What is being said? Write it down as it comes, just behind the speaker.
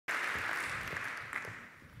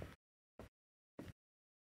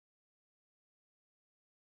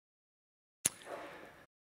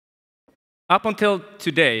Up until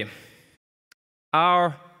today,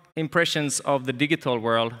 our impressions of the digital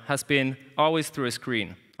world has been always through a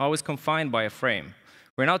screen, always confined by a frame.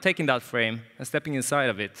 We're now taking that frame and stepping inside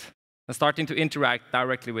of it and starting to interact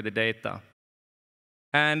directly with the data.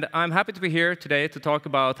 And I'm happy to be here today to talk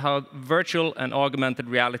about how virtual and augmented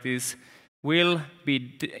realities will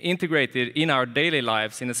be integrated in our daily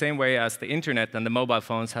lives in the same way as the internet and the mobile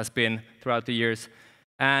phones has been throughout the years,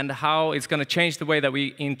 and how it's going to change the way that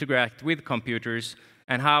we interact with computers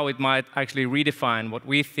and how it might actually redefine what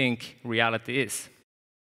we think reality is.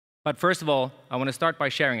 But first of all, I want to start by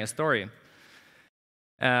sharing a story.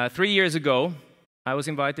 3 years ago, I was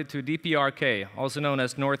invited to DPRK, also known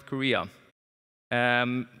as North Korea.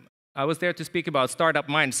 I was there to speak about startup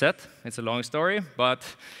mindset. It's a long story, but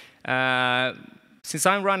since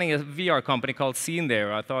I'm running a VR company called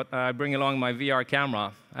SceneThere, I thought I'd bring along my VR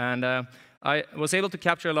camera. And I was able to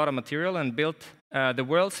capture a lot of material and built the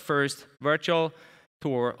world's first virtual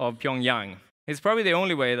tour of Pyongyang. It's probably the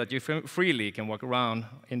only way that you freely can walk around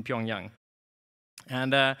in Pyongyang.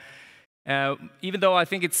 And even though I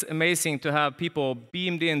think it's amazing to have people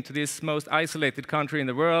beamed into this most isolated country in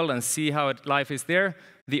the world and see how life is there,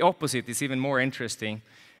 the opposite is even more interesting.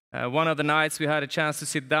 One of the nights we had a chance to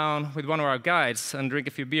sit down with one of our guides and drink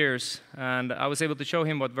a few beers, and I was able to show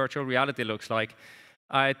him what virtual reality looks like.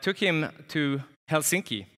 I took him to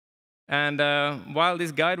Helsinki, and while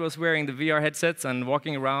this guide was wearing the VR headsets and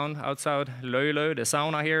walking around outside Löylö, the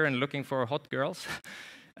sauna here, and looking for hot girls,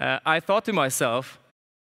 I thought to myself,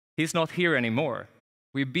 he's not here anymore.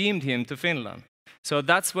 We beamed him to Finland. So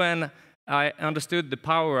that's when I understood the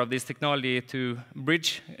power of this technology to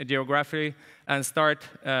bridge geography and start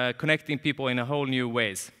connecting people in a whole new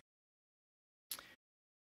ways.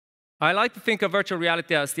 I like to think of virtual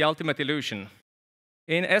reality as the ultimate illusion.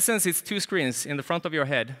 In essence, it's two screens in the front of your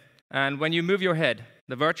head, and when you move your head,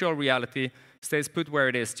 the virtual reality stays put where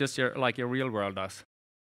it is, just like your real world does.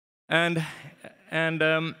 And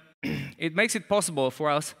it makes it possible for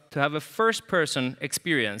us to have a first-person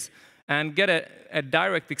experience and get a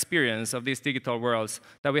direct experience of these digital worlds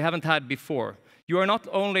that we haven't had before. You are not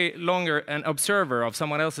only longer an observer of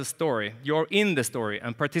someone else's story, you're in the story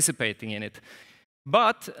and participating in it.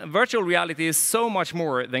 But virtual reality is so much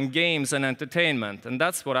more than games and entertainment, and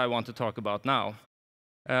that's what I want to talk about now.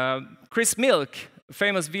 Chris Milk,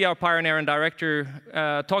 famous VR pioneer and director,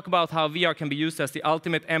 talked about how VR can be used as the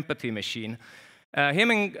ultimate empathy machine.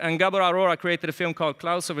 Him and Gabor Aurora created a film called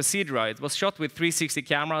Klaus over Sidra. It was shot with 360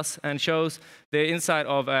 cameras and shows the inside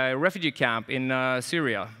of a refugee camp in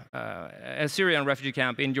Syria, a Syrian refugee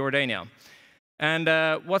camp in Jordania. And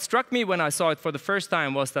what struck me when I saw it for the first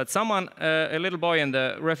time was that someone, a little boy in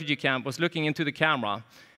the refugee camp, was looking into the camera.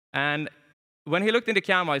 And when he looked in the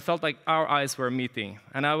camera, it felt like our eyes were meeting.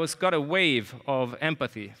 And I got a wave of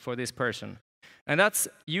empathy for this person. And that's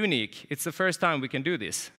unique. It's the first time we can do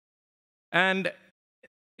this. And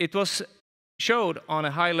it was showed on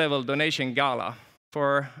a high-level donation gala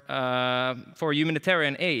for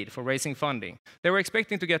humanitarian aid, for raising funding. They were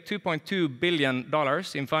expecting to get $2.2 billion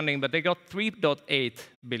in funding, but they got $3.8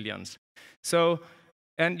 billion. So,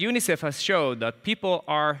 and UNICEF has showed that people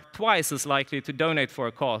are twice as likely to donate for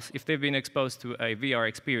a cause if they've been exposed to a VR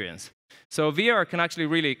experience. So VR can actually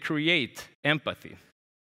really create empathy.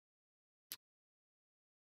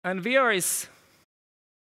 And VR is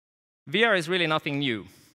really nothing new.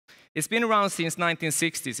 It's been around since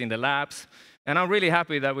 1960s in the labs, and I'm really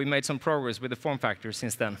happy that we made some progress with the form factor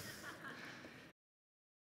since then.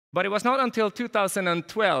 But it was not until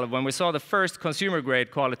 2012 when we saw the first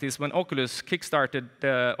consumer-grade qualities when Oculus kickstarted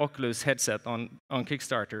the Oculus headset on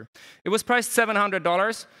Kickstarter. It was priced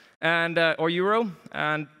 $700 or euro,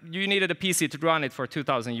 and you needed a PC to run it for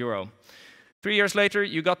 2,000 euro. 3 years later,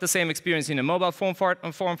 you got the same experience in a mobile form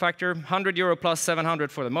factor, 100 euro plus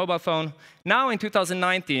 700 for the mobile phone. Now in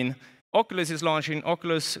 2019, Oculus is launching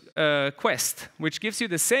Oculus Quest, which gives you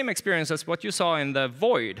the same experience as what you saw in the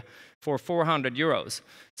Void for 400 euros.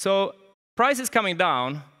 So price is coming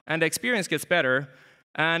down, and the experience gets better.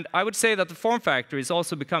 And I would say that the form factor is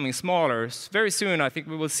also becoming smaller. Very soon, I think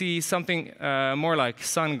we will see something more like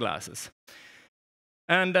sunglasses.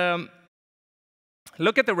 And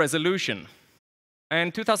look at the resolution.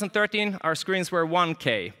 In 2013, our screens were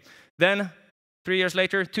 1K. Then, 3 years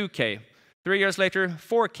later, 2K. 3 years later,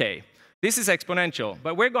 4K. This is exponential,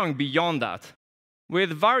 but we're going beyond that.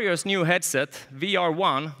 With various new headsets,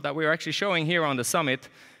 VR1, that we're actually showing here on the summit,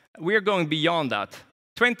 we're going beyond that.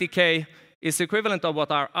 20K is the equivalent of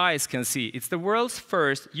what our eyes can see. It's the world's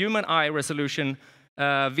first human eye resolution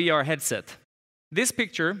VR headset. This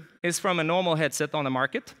picture is from a normal headset on the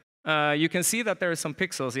market. you can see that there are some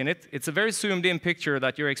pixels in it. It's a very zoomed-in picture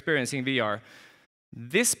that you're experiencing VR.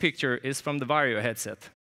 This picture is from the Vario headset.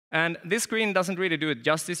 And this screen doesn't really do it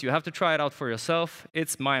justice. You have to try it out for yourself.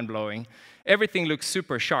 It's mind-blowing. Everything looks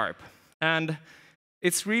super sharp. And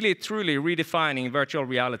it's really, truly redefining virtual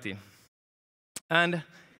reality. And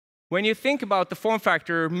when you think about the form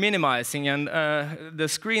factor minimizing and the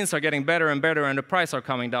screens are getting better and better and the price are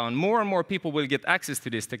coming down, more and more people will get access to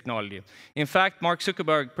this technology. In fact, Mark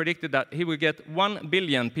Zuckerberg predicted that he will get 1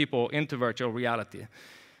 billion people into virtual reality.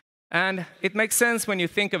 And it makes sense when you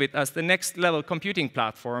think of it as the next level computing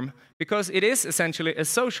platform, because it is essentially a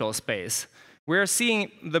social space. We're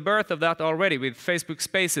seeing the birth of that already with Facebook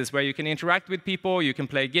Spaces, where you can interact with people, you can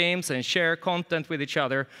play games and share content with each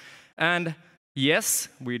other. And yes,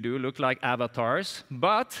 we do look like avatars,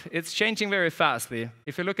 but it's changing very fastly.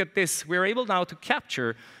 If you look at this, we're able now to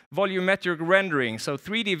capture volumetric rendering, so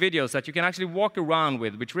 3D videos that you can actually walk around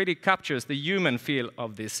with, which really captures the human feel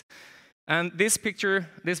of this. And this picture,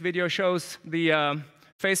 this video shows the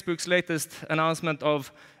Facebook's latest announcement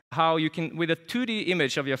of how you can, with a 2D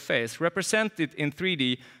image of your face, represent it in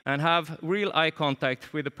 3D and have real eye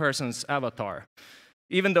contact with the person's avatar,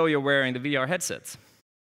 even though you're wearing the VR headsets.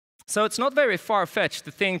 So it's not very far-fetched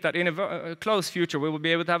to think that in a close future we will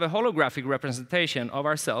be able to have a holographic representation of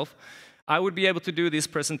ourselves. I would be able to do this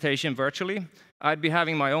presentation virtually. I'd be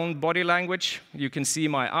having my own body language. You can see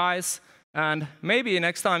my eyes. And maybe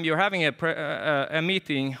next time you're having a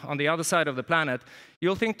meeting on the other side of the planet,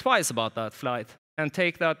 you'll think twice about that flight and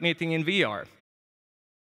take that meeting in VR.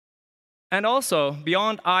 And also,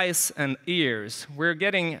 beyond eyes and ears, we're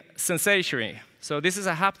getting sensory. So this is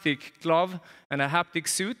a haptic glove and a haptic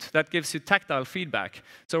suit that gives you tactile feedback.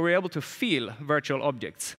 So we're able to feel virtual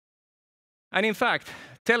objects. And in fact,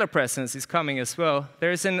 telepresence is coming as well.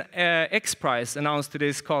 There is an X Prize announced to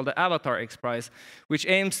this called the Avatar X Prize, which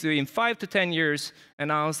aims to, in 5 to 10 years,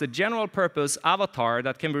 announce the general purpose avatar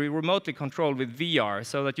that can be remotely controlled with VR,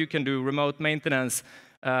 so that you can do remote maintenance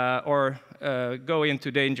or go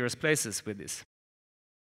into dangerous places with this.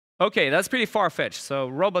 OK, that's pretty far-fetched. So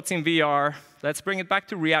robots in VR, let's bring it back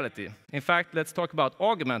to reality. In fact, let's talk about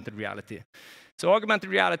augmented reality. So augmented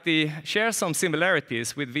reality shares some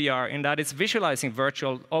similarities with VR in that it's visualizing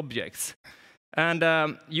virtual objects.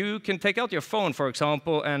 And you can take out your phone, for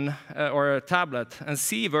example, or a tablet, and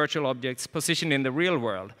see virtual objects positioned in the real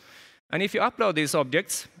world. And if you upload these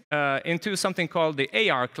objects into something called the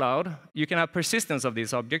AR cloud, you can have persistence of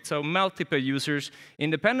these objects, so multiple users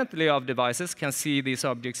independently of devices can see these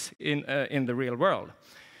objects in the real world.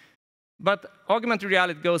 But augmented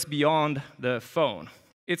reality goes beyond the phone.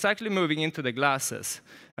 It's actually moving into the glasses.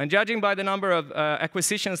 And judging by the number of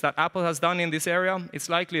acquisitions that Apple has done in this area, it's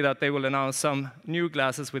likely that they will announce some new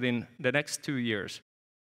glasses within the next 2 years.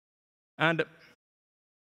 And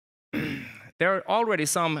there are already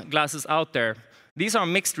some glasses out there. These are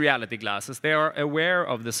mixed reality glasses. They are aware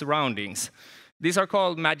of the surroundings. These are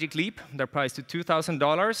called Magic Leap. They're priced to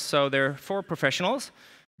 $2,000, so they're for professionals.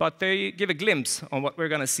 But they give a glimpse on what we're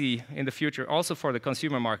going to see in the future, also for the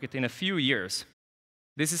consumer market in a few years.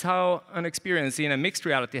 This is how an experience in a mixed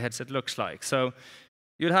reality headset looks like. So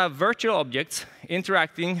you'll have virtual objects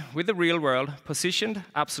interacting with the real world, positioned,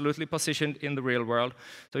 absolutely positioned in the real world.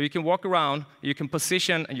 So you can walk around, you can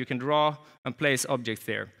position, and you can draw and place objects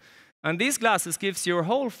there. And these glasses gives your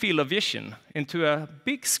whole field of vision into a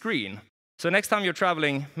big screen. So next time you're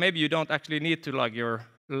traveling, maybe you don't actually need to lug your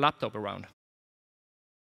laptop around.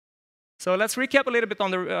 So let's recap a little bit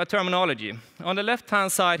on the terminology. On the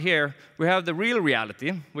left-hand side here, we have the real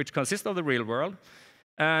reality, which consists of the real world,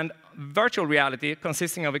 and virtual reality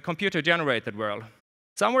consisting of a computer-generated world.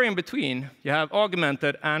 Somewhere in between, you have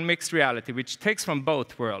augmented and mixed reality, which takes from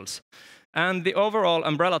both worlds. And the overall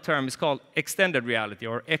umbrella term is called extended reality,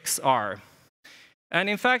 or XR. And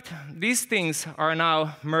in fact, these things are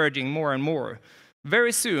now merging more and more.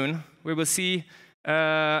 Very soon, we will see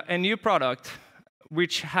a new product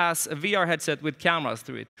which has a VR headset with cameras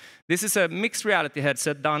through it. This is a mixed reality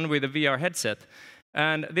headset done with a VR headset.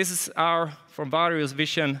 And this is from Vario's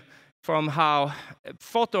vision, from how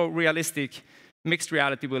photorealistic mixed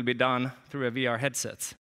reality will be done through a VR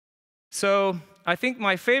headset. So I think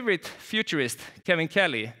my favorite futurist, Kevin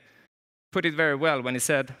Kelly, put it very well when he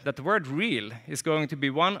said that the word real is going to be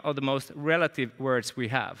one of the most relative words we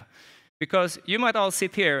have. Because you might all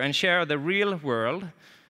sit here and share the real world,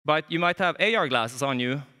 but you might have AR glasses on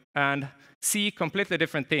you and see completely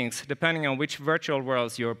different things depending on which virtual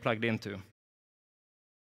worlds you're plugged into.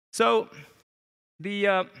 So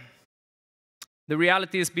the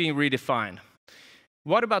reality is being redefined.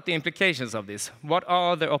 What about the implications of this? What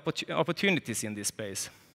are the opportunities in this space?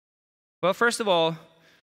 Well, first of all,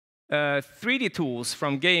 3D tools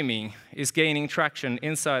from gaming is gaining traction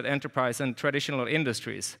inside enterprise and traditional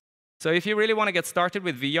industries. So if you really want to get started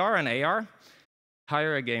with VR and AR,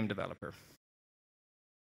 hire a game developer.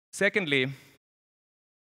 Secondly,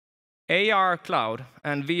 AR cloud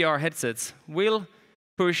and VR headsets will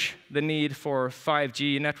push the need for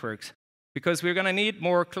 5G networks, because we're going to need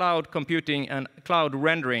more cloud computing and cloud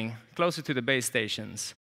rendering closer to the base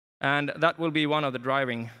stations. And that will be one of the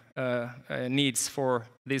driving needs for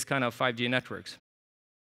these kind of 5G networks.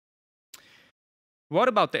 What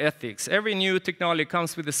about the ethics? Every new technology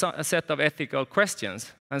comes with a set of ethical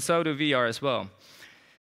questions, and so do VR as well.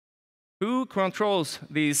 Who controls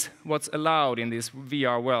what's allowed in this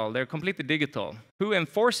VR world? They're completely digital. Who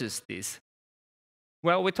enforces these?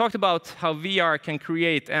 Well, we talked about how VR can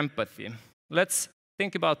create empathy. Let's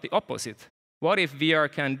think about the opposite. What if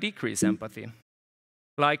VR can decrease empathy?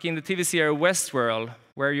 Like in the TV series Westworld,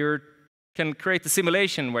 where you can create a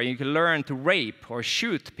simulation where you can learn to rape or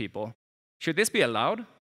shoot people. Should this be allowed?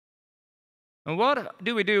 And what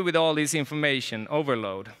do we do with all this information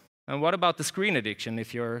overload? And what about the screen addiction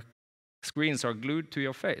if your screens are glued to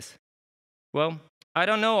your face? Well, I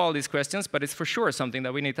don't know all these questions, but it's for sure something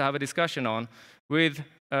that we need to have a discussion on with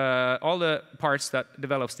all the parts that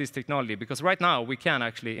develops this technology, because right now we can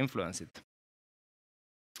actually influence it.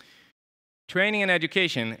 Training and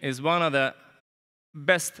education is one of the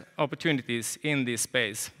best opportunities in this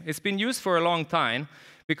space. It's been used for a long time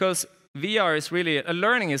because VR is really,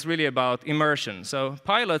 learning is really about immersion. So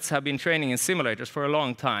pilots have been training in simulators for a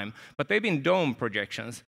long time, but they've been dome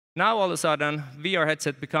projections. Now, all of a sudden, VR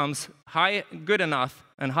headset becomes good enough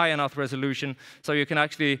and high enough resolution, so you can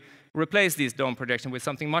actually replace these dome projections with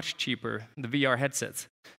something much cheaper, the VR headsets.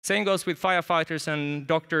 Same goes with firefighters and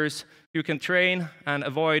doctors. You can train and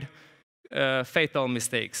avoid fatal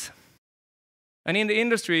mistakes. And in the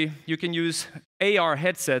industry, you can use AR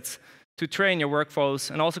headsets to train your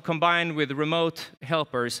workflows, and also combine with remote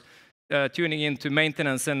helpers tuning into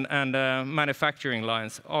maintenance and manufacturing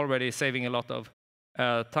lines, already saving a lot of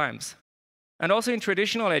times. And also in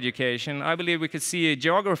traditional education, I believe we could see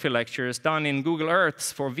geography lectures done in Google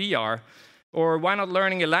Earths for VR, or why not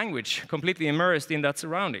learning a language completely immersed in that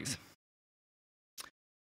surroundings?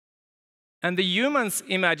 And the human's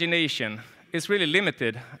imagination is really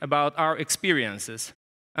limited about our experiences.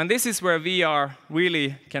 And this is where VR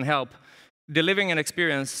really can help, delivering an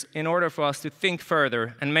experience in order for us to think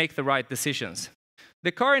further and make the right decisions.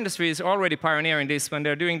 The car industry is already pioneering this when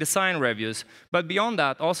they're doing design reviews, but beyond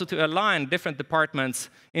that, also to align different departments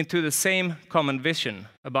into the same common vision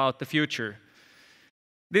about the future.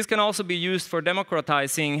 This can also be used for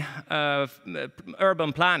democratizing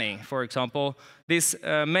urban planning, for example.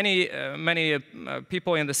 Many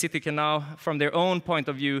people in the city can now, from their own point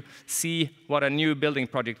of view, see what a new building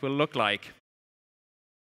project will look like.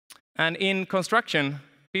 And in construction,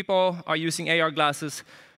 people are using AR glasses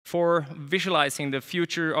for visualizing the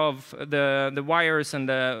future of the wires and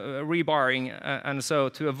the rebarring, and so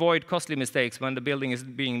to avoid costly mistakes when the building is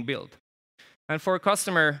being built. And for a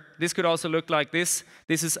customer, this could also look like this.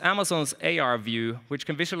 This is Amazon's AR view, which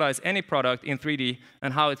can visualize any product in 3D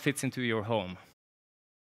and how it fits into your home.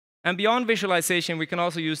 And beyond visualization, we can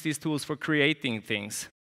also use these tools for creating things.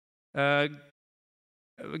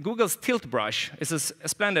 Google's Tilt Brush is a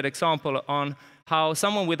splendid example on how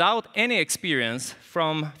someone without any experience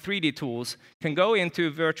from 3D tools can go into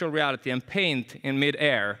virtual reality and paint in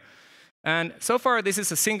mid-air. And so far, this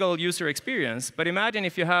is a single user experience, but imagine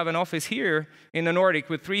if you have an office here in the Nordic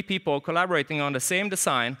with 3 people collaborating on the same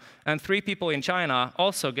design, and 3 people in China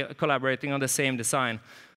also collaborating on the same design.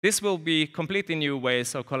 This will be completely new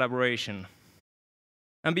ways of collaboration.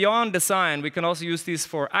 And beyond design, we can also use these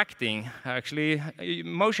for acting. Actually,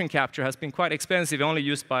 motion capture has been quite expensive, only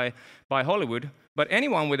used by Hollywood. But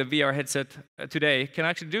anyone with a VR headset today can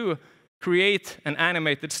actually create an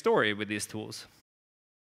animated story with these tools.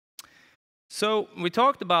 So we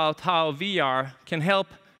talked about how VR can help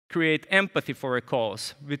create empathy for a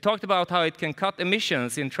cause. We talked about how it can cut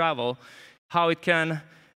emissions in travel, how it can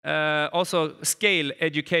also scale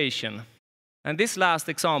education. And this last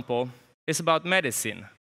example is about medicine.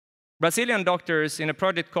 Brazilian doctors in a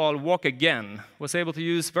project called Walk Again was able to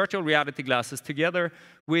use virtual reality glasses together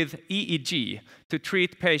with EEG to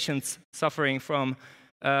treat patients suffering from,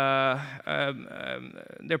 they're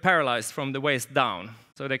paralyzed from the waist down,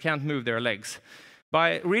 so they can't move their legs.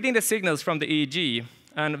 By reading the signals from the EEG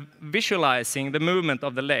and visualizing the movement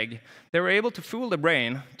of the leg, they were able to fool the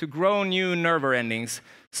brain to grow new nerve endings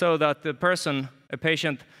so that the person, a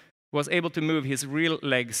patient, was able to move his real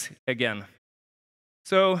legs again.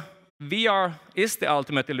 So VR is the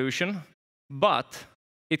ultimate illusion, but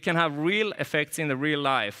it can have real effects in the real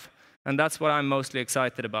life. And that's what I'm mostly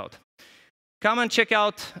excited about. Come and check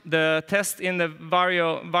out the test in the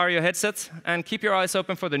Vario headsets, and keep your eyes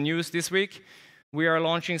open for the news this week. We are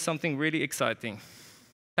launching something really exciting.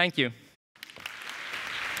 Thank you.